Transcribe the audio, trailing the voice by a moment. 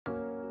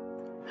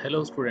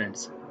Hello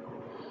students,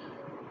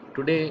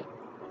 today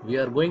we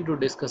are going to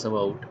discuss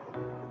about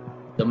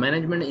the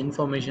Management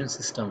Information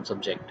System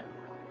subject.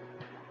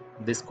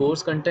 This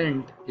course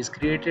content is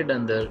created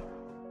under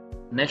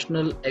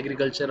National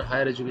Agriculture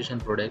Higher Education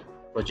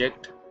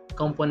Project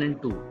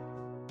Component 2,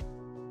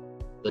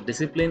 the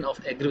discipline of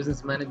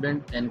Agribusiness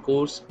Management and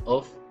course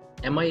of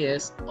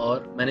MIS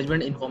or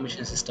Management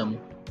Information System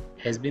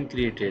has been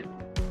created.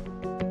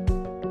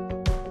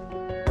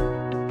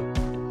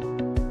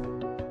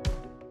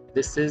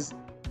 This is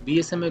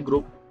BSMA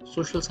Group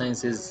Social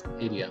Sciences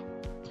area.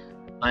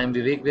 I am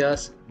Vivek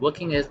Vyas,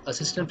 working as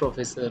Assistant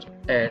Professor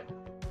at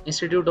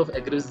Institute of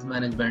Agribusiness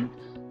Management,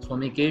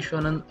 Swami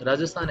Keshwanand,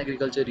 Rajasthan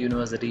Agriculture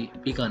University,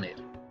 Bikaner.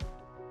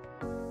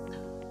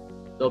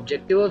 The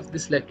objective of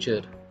this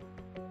lecture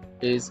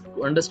is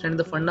to understand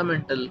the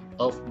fundamental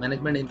of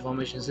Management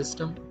Information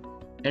System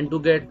and to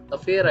get a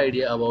fair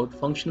idea about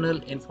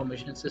functional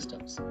information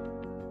systems.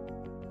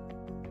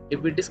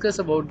 If we discuss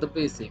about the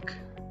basic,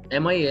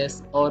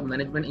 MIS or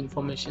Management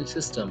Information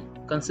System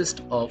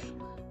consists of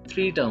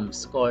three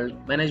terms called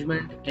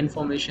Management,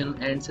 Information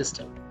and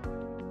System.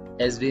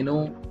 As we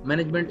know,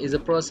 management is a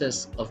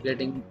process of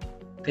getting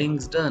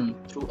things done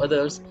through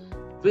others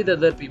with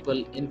other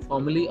people in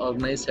formally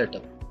organized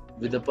setup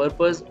with a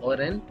purpose or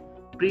an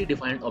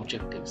predefined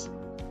objectives.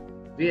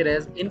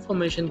 Whereas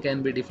information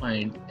can be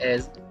defined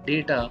as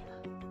data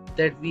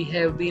that we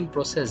have been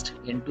processed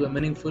into a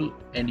meaningful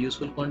and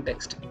useful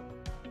context.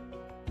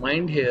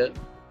 Mind here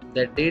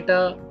that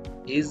data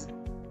is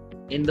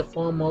in the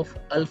form of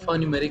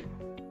alphanumeric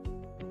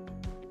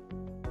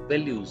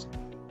values,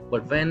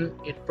 but when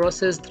it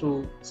processed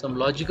through some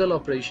logical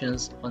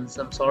operations on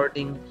some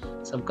sorting,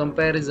 some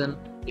comparison,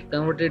 it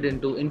converted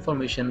into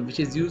information which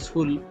is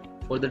useful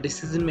for the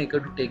decision maker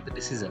to take the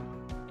decision.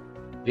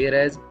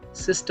 Whereas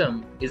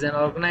system is an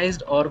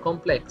organized or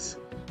complex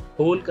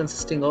whole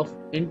consisting of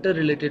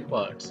interrelated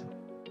parts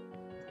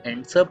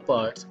and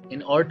subparts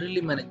in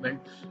orderly management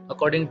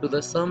according to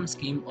the sum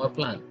scheme or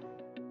plan.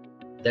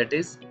 That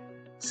is,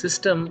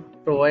 system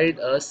provide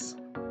us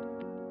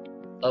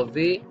a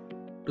way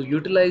to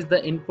utilize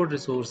the input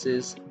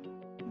resources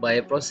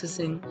by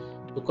processing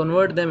to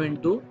convert them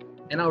into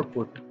an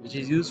output which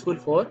is useful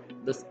for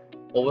the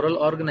overall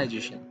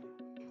organization.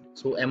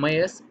 So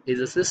MIS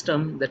is a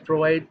system that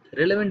provides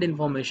relevant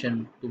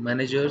information to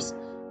managers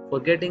for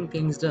getting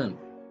things done,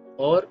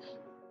 or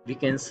we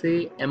can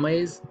say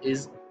MIS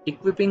is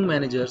equipping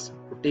managers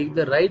to take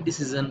the right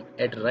decision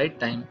at the right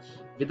time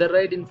with the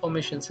right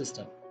information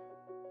system.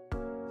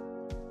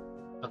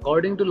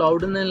 According to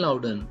Loudon and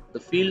Loudon, the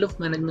field of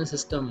management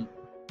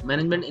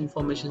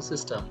information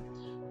system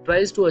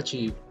tries to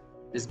achieve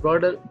this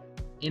broader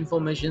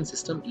information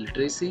system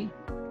literacy.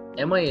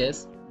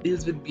 MIS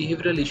deals with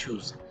behavioral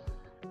issues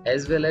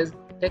as well as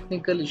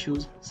technical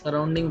issues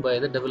surrounding by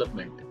the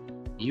development,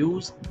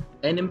 use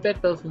and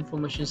impact of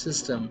information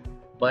system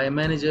by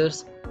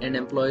managers and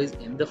employees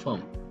in the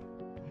firm.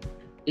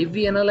 If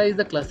we analyze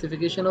the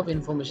classification of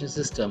information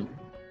system,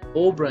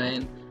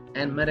 O'Brien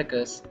and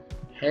Marcus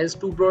has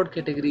two broad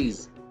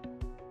categories: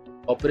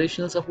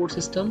 operational support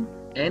system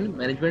and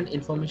management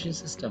information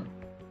system.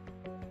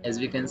 As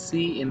we can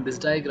see in this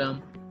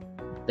diagram,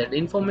 that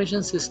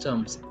information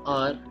systems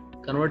are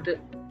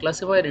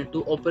classified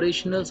into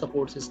operational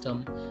support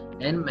system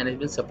and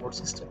management support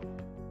system.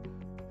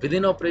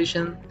 Within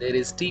operation, there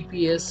is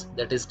TPS,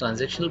 that is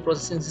transactional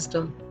processing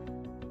system,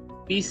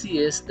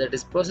 PCS, that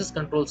is process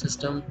control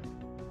system,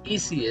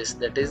 ECS,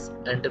 that is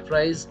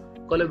enterprise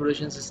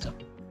collaboration system.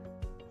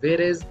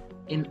 Whereas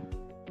in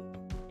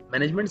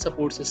management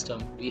support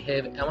system, we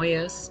have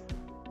MIS,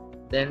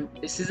 then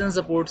decision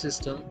support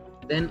system,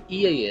 then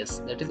EIS,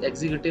 that is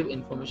executive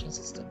information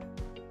system.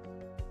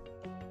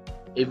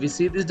 If we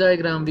see this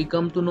diagram, we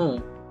come to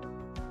know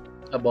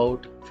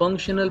about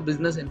functional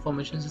business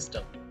information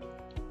system.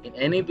 In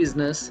any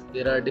business,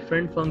 there are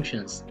different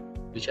functions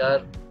which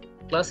are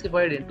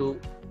classified into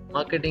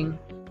marketing,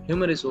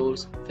 human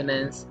resource,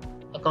 finance,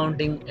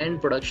 accounting and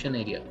production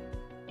area.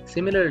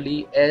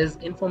 Similarly, as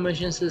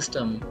information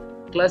system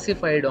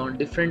classified on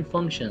different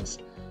functions,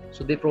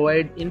 so they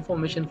provide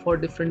information for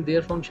different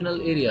their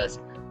functional areas.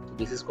 So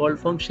this is called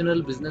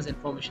functional business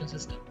information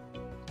system.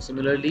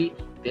 Similarly,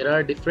 there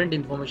are different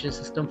information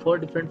system for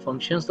different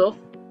functions of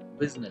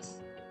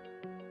business.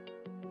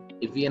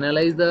 If we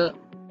analyze the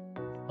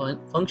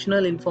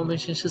functional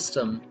information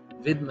system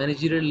with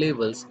managerial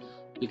levels,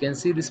 we can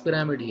see this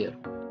pyramid here.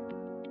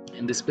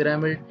 In this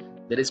pyramid,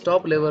 there is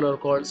top level or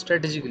called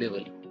strategic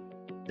level.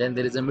 Then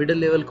there is a middle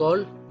level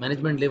called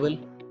management level,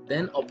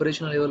 then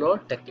operational level or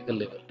technical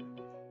level.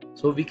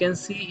 So we can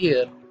see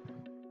here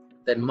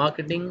that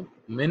marketing,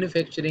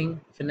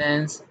 manufacturing,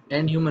 finance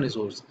and human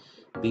resource,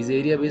 these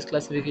area based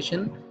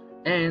classification.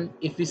 And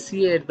if we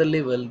see at the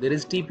level, there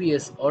is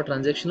TPS or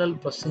transactional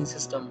processing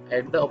system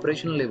at the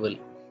operational level,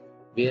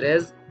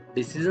 whereas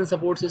decision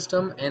support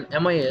system and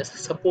MIS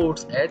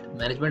supports at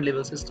management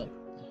level system,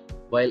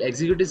 while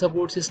executive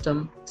support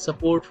system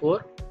support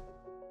for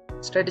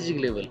strategic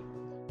level.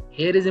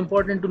 Here is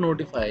important to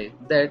notify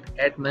that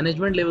at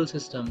management level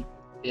system,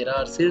 there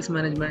are sales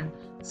management,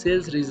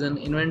 sales reason,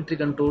 inventory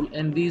control,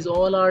 and these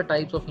all are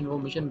types of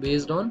information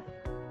based on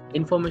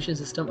information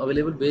system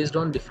available based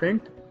on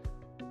different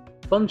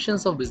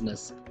functions of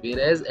business.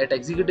 Whereas at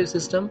executive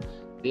system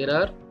there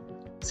are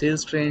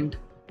sales trend,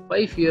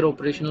 5-year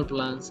operational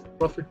plans,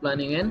 profit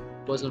planning, and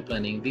personal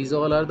planning. These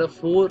all are the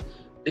 4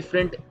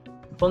 different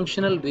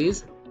functional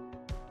ways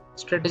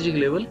strategic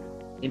level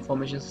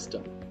information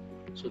system.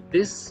 So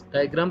this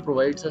diagram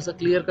provides us a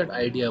clear-cut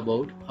idea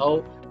about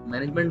how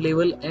management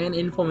level and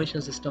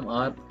information system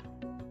are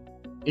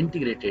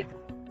integrated.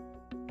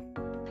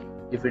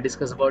 If we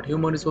discuss about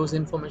human resource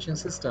information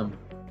system,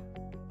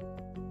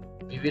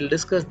 we will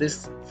discuss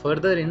this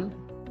further in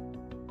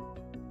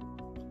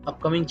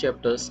upcoming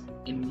chapters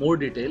in more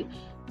detail,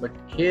 but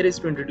here is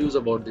to introduce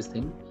about this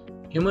thing.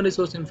 Human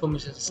resource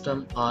information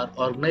system are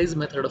organized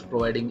method of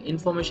providing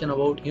information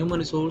about human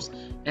resource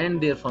and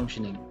their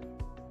functioning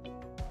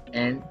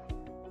and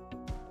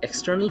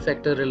external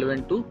factor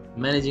relevant to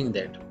managing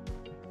that.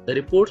 The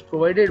reports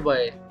provided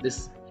by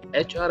this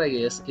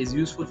HRIS is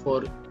useful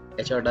for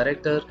HR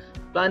director,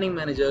 planning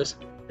managers,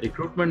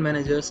 recruitment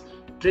managers,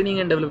 training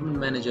and development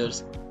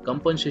managers,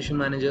 compensation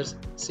managers,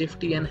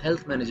 safety and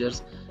health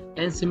managers,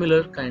 and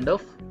similar kind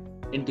of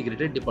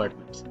integrated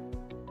departments.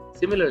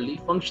 Similarly,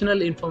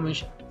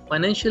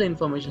 financial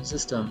information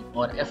system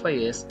or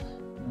FIS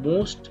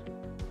most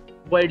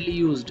widely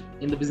used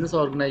in the business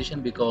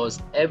organization because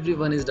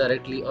everyone is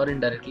directly or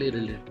indirectly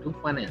related to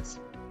finance.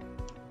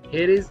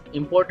 Here is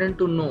important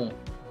to know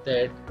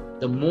that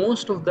the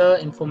most of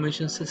the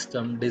information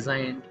system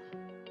designed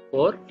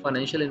for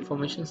financial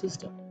information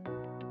system.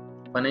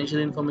 Financial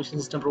information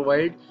system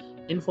provide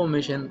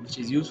information which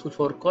is useful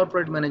for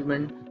corporate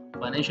management,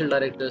 financial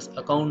directors,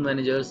 account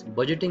managers,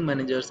 budgeting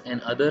managers,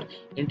 and other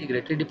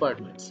integrated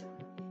departments.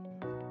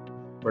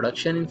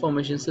 Production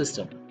information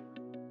system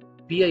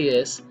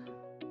PIS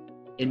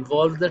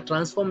involves the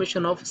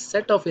transformation of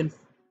set of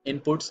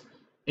inputs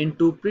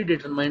into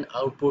predetermined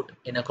output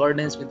in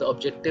accordance with the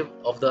objective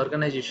of the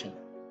organization.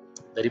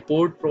 The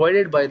report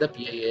provided by the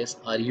PIS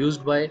are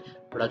used by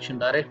production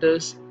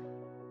directors,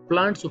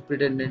 plant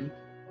superintendent,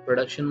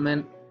 production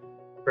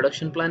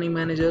planning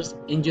managers,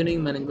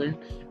 engineering management,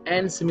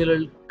 and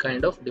similar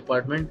kind of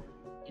department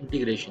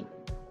integration.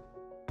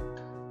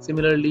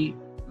 Similarly,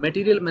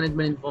 material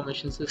management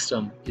information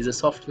system is a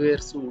software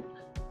suite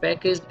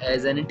packaged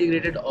as an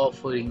integrated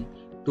offering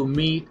to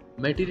meet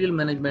material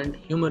management,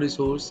 human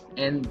resource,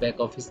 and back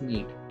office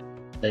need.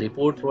 The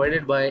report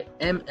provided by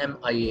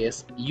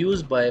MkIS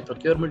used by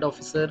procurement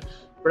officer,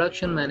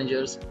 production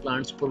managers,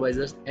 plant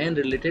supervisors, and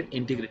related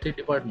integrated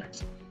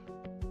departments.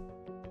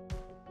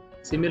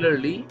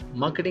 Similarly,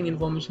 marketing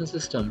information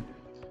system,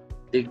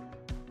 they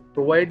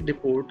provide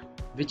report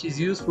which is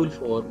useful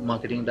for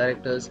marketing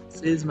directors,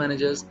 sales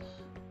managers,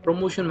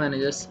 promotion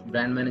managers,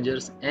 brand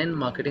managers, and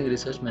marketing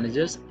research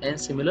managers, and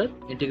similar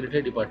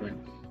integrated department.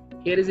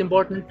 Here is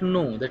important to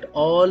know that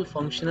all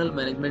functional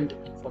management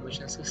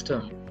information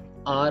system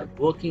are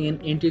working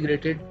in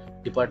integrated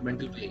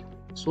departmental way.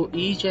 So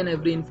each and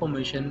every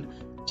information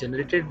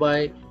generated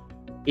by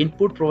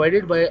input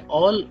provided by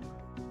all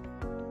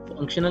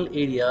functional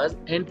areas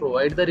and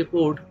provide the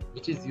report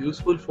which is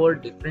useful for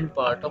different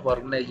part of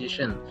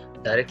organization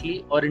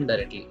directly or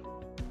indirectly.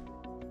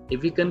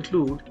 If we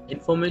conclude,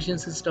 information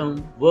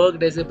system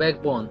worked as a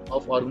backbone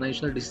of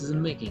organizational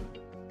decision making.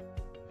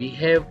 We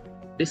have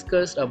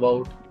discussed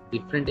about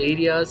different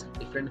areas,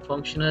 different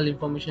functional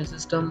information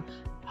system,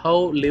 how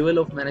level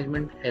of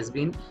management has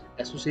been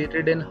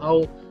associated, and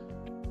how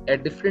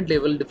at different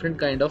level different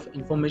kind of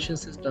information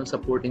system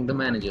supporting the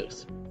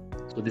managers.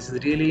 So this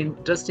is really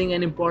interesting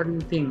and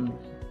important thing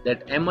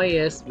that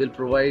MIS will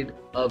provide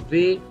a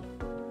way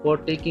for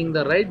taking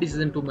the right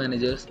decision to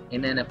managers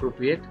in an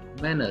appropriate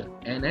manner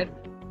and at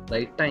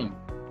right time.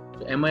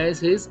 So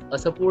MIS is a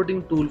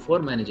supporting tool for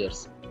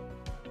managers.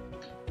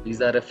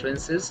 These are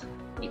references.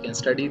 You can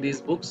study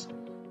these books,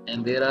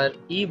 and there are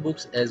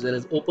e-books as well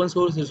as open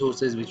source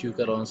resources which you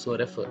can also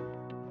refer.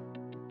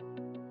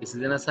 This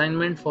is an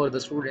assignment for the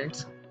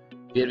students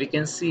where we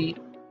can see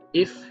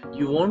if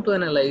you want to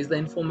analyze the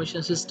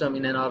information system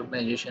in an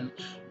organization,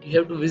 you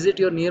have to visit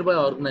your nearby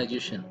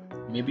organization,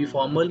 maybe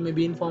formal,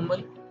 maybe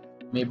informal,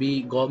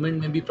 maybe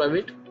government, maybe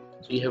private.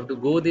 So you have to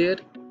go there,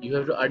 you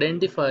have to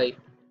identify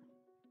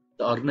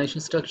the organization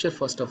structure.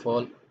 First of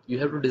all, you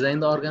have to design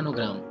the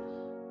organogram.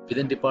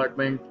 Within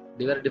department,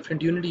 there are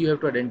different units you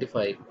have to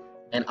identify,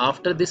 and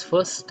after this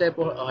first step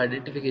of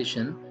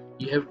identification,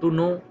 you have to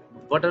know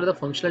what are the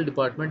functional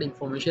department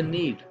information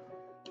need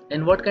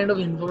and what kind of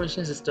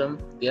information system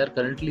they are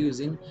currently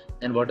using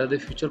and what are the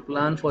future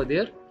plan for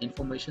their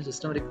information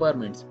system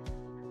requirements.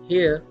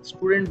 Here,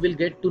 student will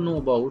get to know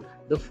about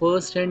the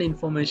first-hand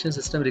information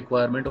system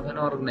requirement of an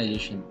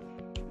organization,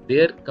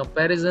 their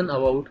comparison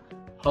about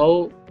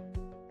how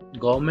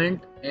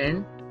government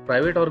and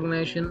private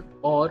organization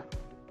or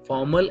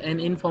formal and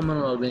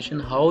informal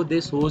organization, how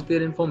they source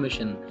their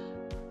information,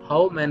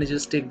 how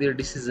managers take their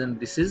decision.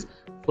 This is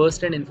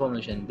first-hand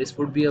information. This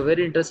would be a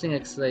very interesting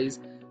exercise,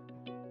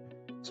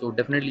 so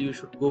definitely you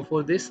should go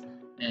for this.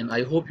 and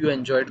I hope you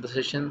enjoyed the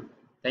session.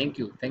 Thank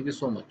you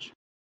so much.